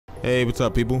Hey, what's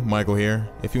up people? Michael here.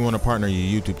 If you want to partner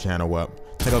your YouTube channel up,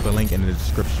 check out the link in the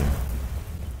description.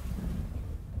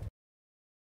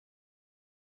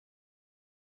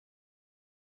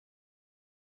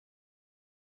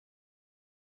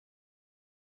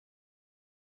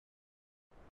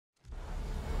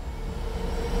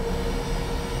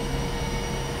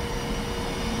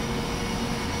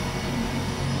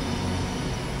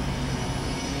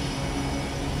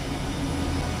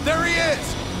 There he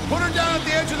is! Put her down at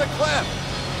the edge of the cliff!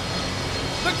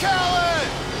 McAllen!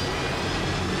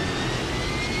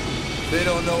 They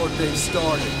don't know what they've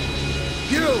started.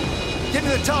 You! Get to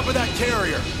the top of that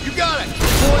carrier! You got it!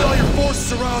 Deploy all your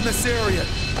forces around this area.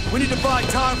 We need to buy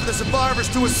time for the survivors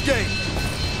to escape.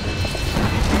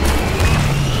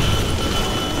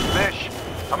 Mish,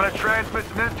 I'm gonna transmit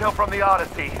some intel from the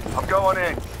Odyssey. I'm going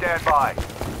in. Stand by.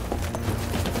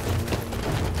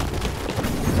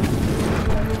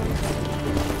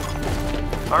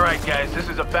 Alright guys, this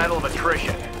is a battle of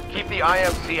attrition. Keep the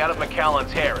IMC out of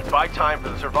McAllen's hair and buy time for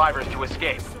the survivors to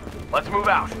escape. Let's move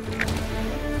out.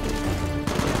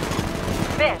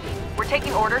 Fish, we're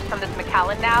taking orders from this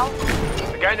McAllen now.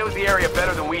 The guy knows the area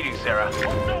better than we do, Sarah.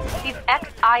 He's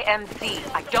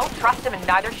ex-IMC. I don't trust him and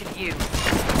neither should you.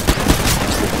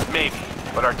 Maybe,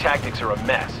 but our tactics are a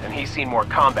mess, and he's seen more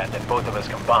combat than both of us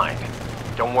combined.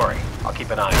 Don't worry, I'll keep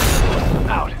an eye on him.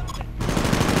 Out.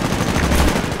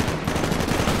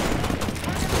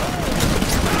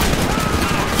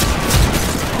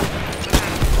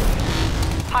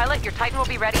 Pilot, your Titan will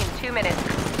be ready in 2 minutes.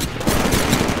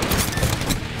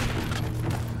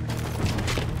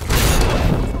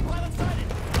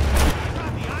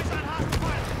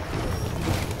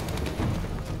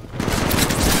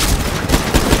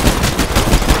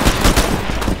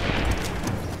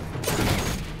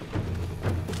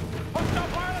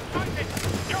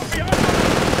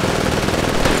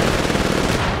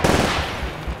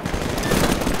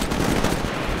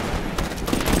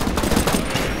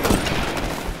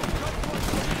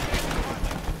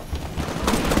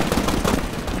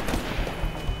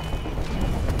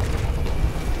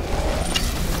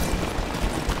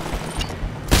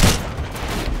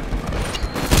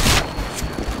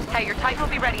 Hey, your Titan will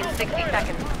be ready in 60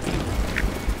 seconds.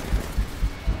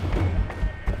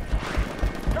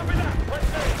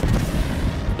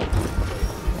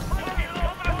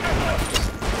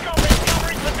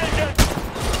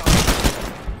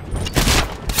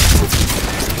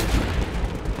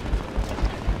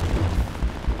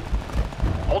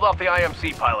 Hold off the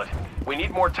IMC, pilot. We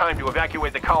need more time to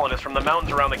evacuate the colonists from the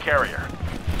mountains around the carrier.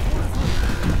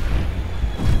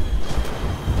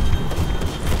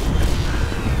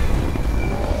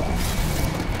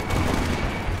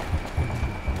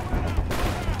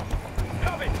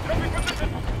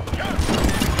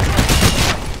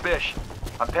 Bish,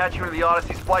 I'm patching into the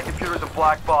Odyssey's flight computer's a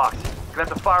black box. Gonna have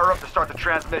to fire up to start the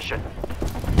transmission.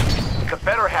 The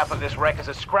better half of this wreck is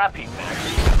a scrap heap, Max.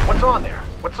 What's on there?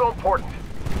 What's so important?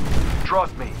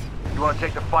 Trust me, you want to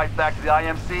take the fight back to the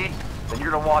IMC? Then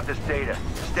you're gonna want this data.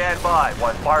 Stand by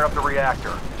while I fire up the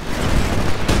reactor.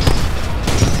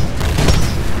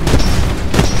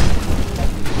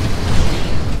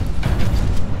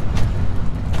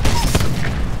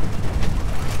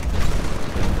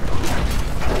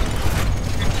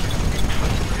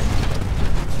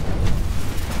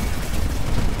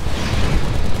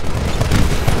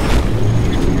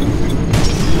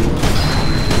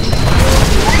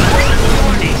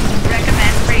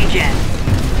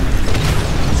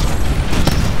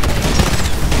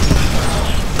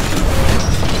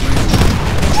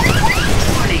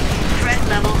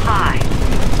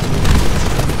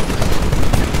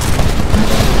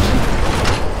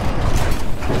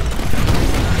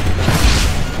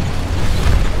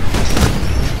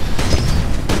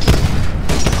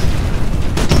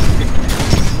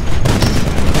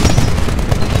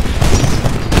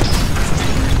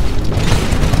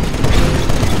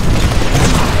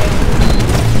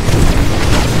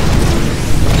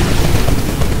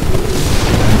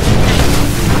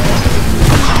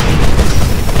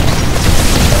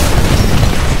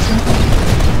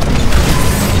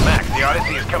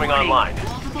 Online.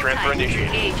 Transfer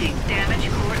initiated. Engaging. Damage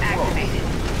core activated.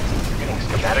 Getting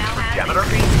schematics for Demeter?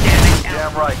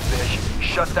 Damn right, Fish.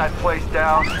 Shut that place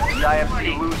down, the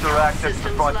IMC lose their access to the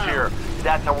frontier.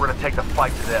 That's how we're gonna take the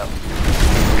fight to them.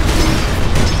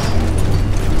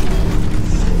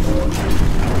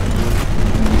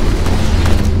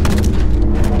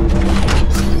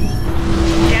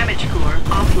 Damage core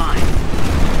offline.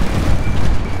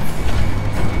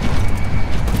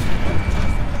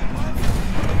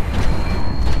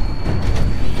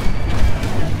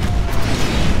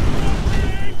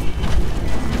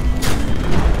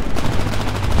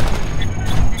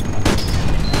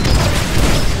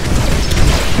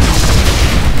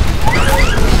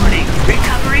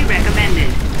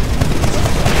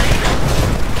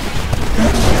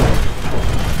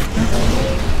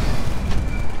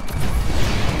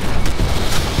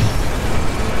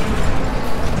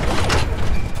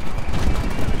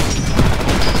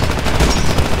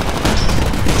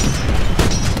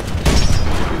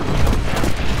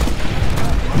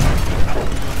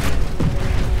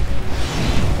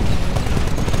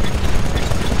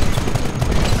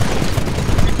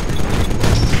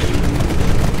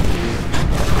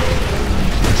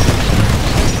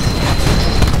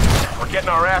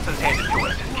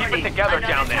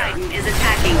 down there. Titan is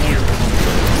attacking you.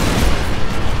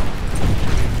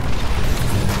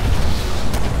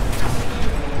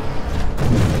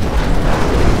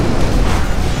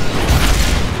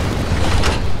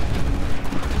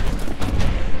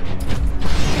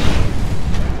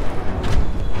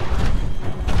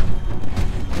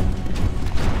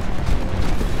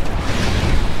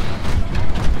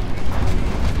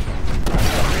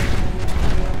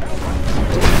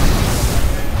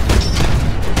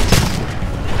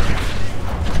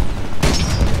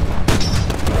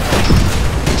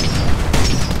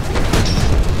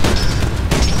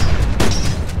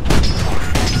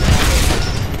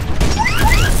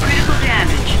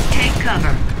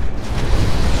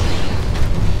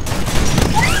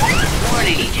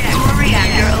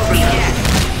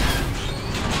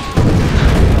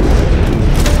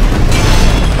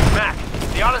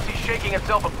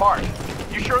 Apart.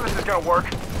 You sure this is gonna work?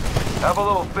 Have a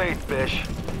little faith, Bish.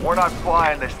 We're not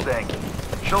flying this thing.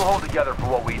 She'll hold together for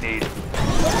what we need.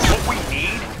 What we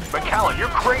need? McAllen, you're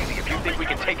crazy if you think we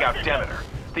can take out Demeter.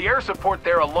 The air support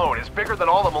there alone is bigger than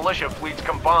all the militia fleets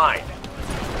combined.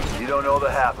 You don't know the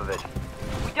half of it.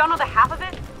 We don't know the half of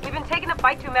it? We've been taking a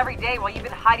fight to him every day while you've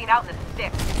been hiding out in the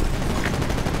sticks.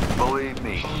 Believe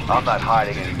me, I'm not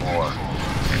hiding anymore.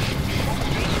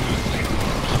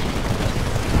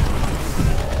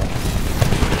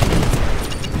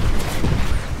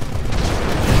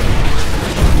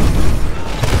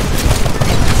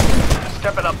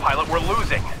 Step it up, pilot. We're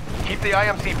losing. Keep the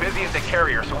IMC busy at the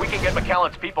carrier so we can get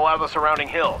McAllen's people out of the surrounding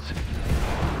hills.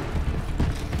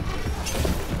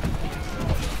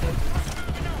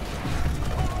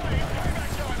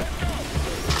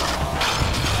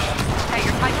 Hey,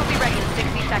 your Titan will be ready in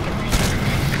 60 seconds.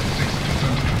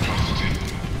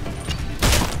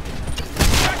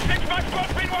 My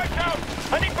squad's been wiped out!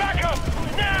 I need backup!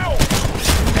 Now!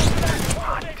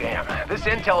 God damn. This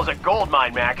intel is a gold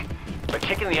mine, Mac. But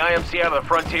kicking the IMC out of the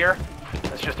frontier?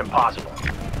 That's just impossible.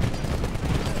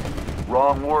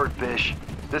 Wrong word, Bish.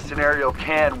 This scenario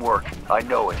can work. I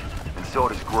know it. And so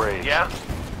does Graves. Yeah?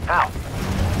 How?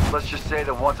 Let's just say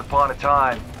that once upon a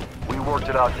time, we worked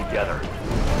it out together.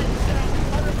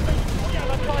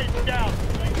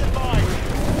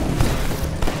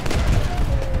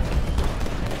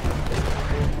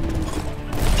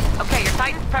 Okay, your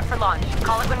Titan's prepped for launch.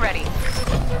 Call it when ready.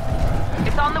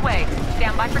 It's on the way.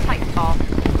 Stand by for Titanfall.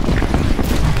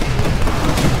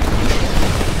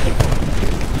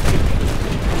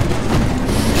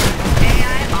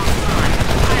 AI offline.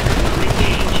 Pilot mode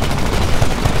engaged.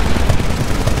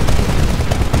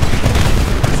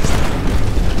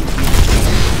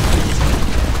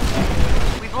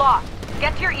 We've lost.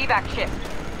 Get to your evac ship.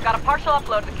 Got a partial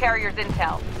upload of the carrier's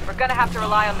intel. We're gonna have to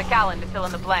rely on McAllen to fill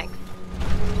in the blanks.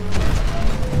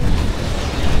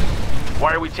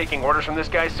 Why are we taking orders from this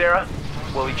guy, Sarah?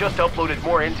 Well, he just uploaded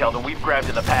more intel than we've grabbed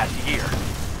in the past year.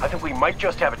 I think we might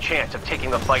just have a chance of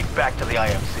taking the fight back to the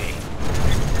IMC.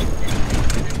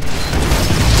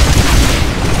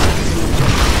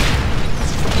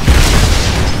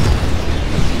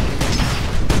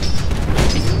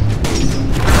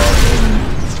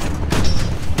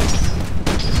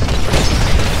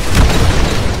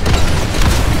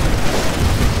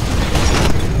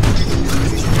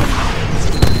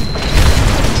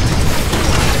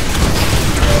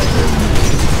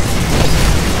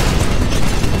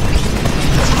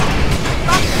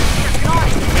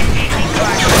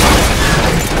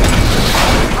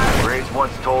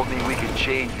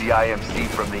 Change the IMC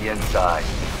from the inside,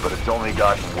 but it's only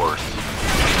gotten worse.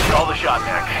 Call the shot,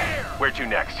 Mac. Where to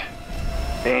next?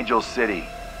 Angel City.